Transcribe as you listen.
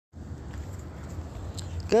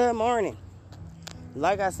Good morning.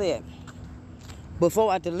 Like I said, before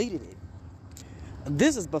I deleted it,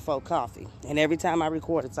 this is before coffee. And every time I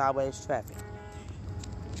record, it's always traffic.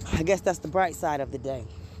 I guess that's the bright side of the day.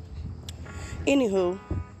 Anywho,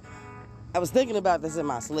 I was thinking about this in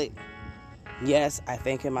my sleep. Yes, I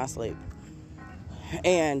think in my sleep.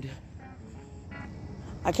 And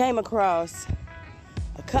I came across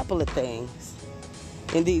a couple of things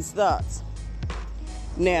in these thoughts.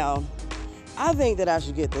 Now, I think that I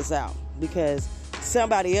should get this out because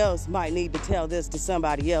somebody else might need to tell this to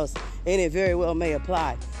somebody else, and it very well may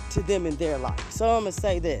apply to them in their life. So I'm going to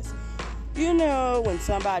say this. You know, when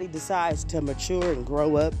somebody decides to mature and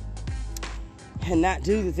grow up and not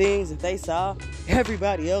do the things that they saw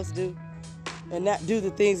everybody else do, and not do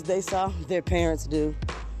the things that they saw their parents do,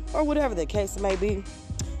 or whatever the case may be,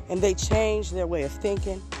 and they change their way of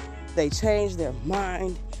thinking, they change their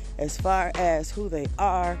mind as far as who they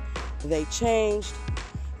are, they changed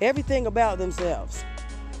everything about themselves,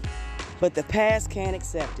 but the past can't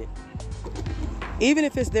accept it. Even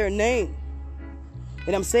if it's their name.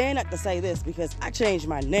 And I'm saying that to say this because I changed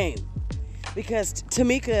my name. Because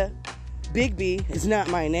Tamika Bigby is not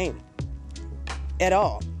my name at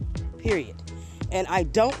all, period. And I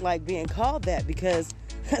don't like being called that because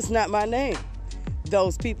that's not my name.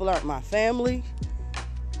 Those people aren't my family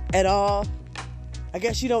at all. I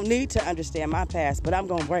guess you don't need to understand my past, but I'm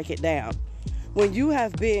going to break it down. When you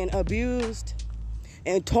have been abused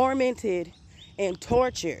and tormented and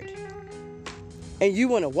tortured, and you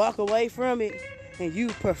want to walk away from it, and you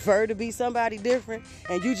prefer to be somebody different,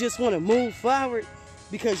 and you just want to move forward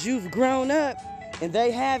because you've grown up and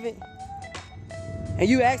they haven't, and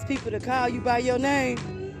you ask people to call you by your name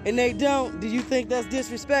and they don't, do you think that's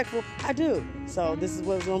disrespectful? I do. So this is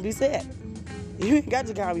what's going to be said. You ain't got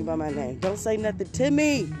to call me by my name. Don't say nothing to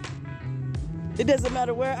me. It doesn't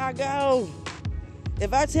matter where I go.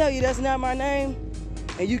 If I tell you that's not my name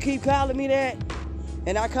and you keep calling me that,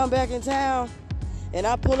 and I come back in town and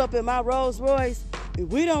I pull up in my Rolls Royce,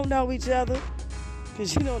 and we don't know each other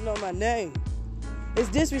because you don't know my name. It's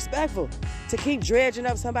disrespectful to keep dredging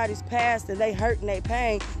up somebody's past and they hurt and they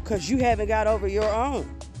pain because you haven't got over your own.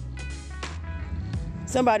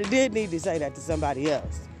 Somebody did need to say that to somebody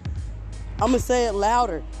else. I'm going to say it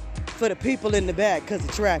louder for the people in the back because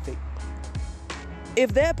of traffic.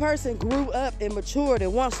 If that person grew up and matured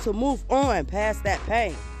and wants to move on past that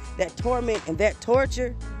pain, that torment, and that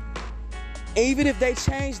torture, even if they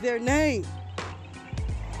change their name,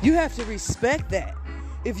 you have to respect that.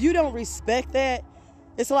 If you don't respect that,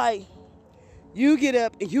 it's like you get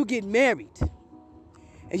up and you get married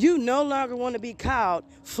and you no longer want to be called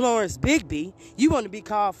Florence Bigby. You want to be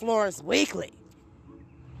called Florence Weekly.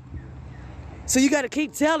 So you got to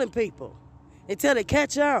keep telling people until they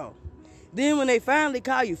catch on. Then when they finally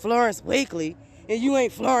call you Florence Weekly and you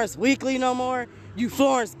ain't Florence Weekly no more, you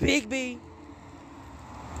Florence Bigby,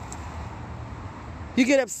 you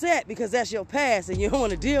get upset because that's your past and you don't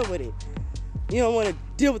want to deal with it. You don't want to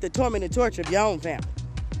deal with the torment and torture of your own family.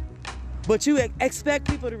 But you expect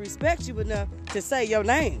people to respect you enough to say your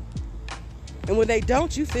name. And when they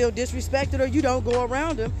don't, you feel disrespected or you don't go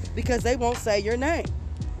around them because they won't say your name.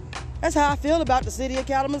 That's how I feel about the city of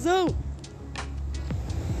Kalamazoo.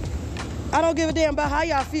 I don't give a damn about how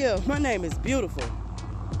y'all feel. My name is beautiful.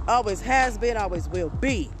 Always has been, always will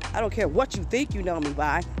be. I don't care what you think you know me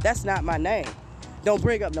by. That's not my name. Don't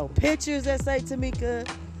bring up no pictures that say Tamika.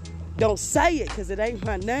 Don't say it because it ain't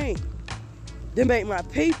my name. Them ain't my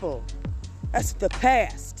people. That's the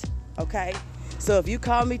past, okay? So if you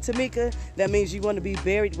call me Tamika, that means you want to be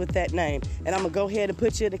buried with that name. And I'm going to go ahead and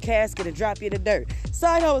put you in the casket and drop you in the dirt.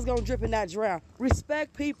 Side hoe is going to drip and not drown.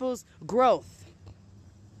 Respect people's growth.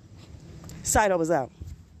 Side hoe is out.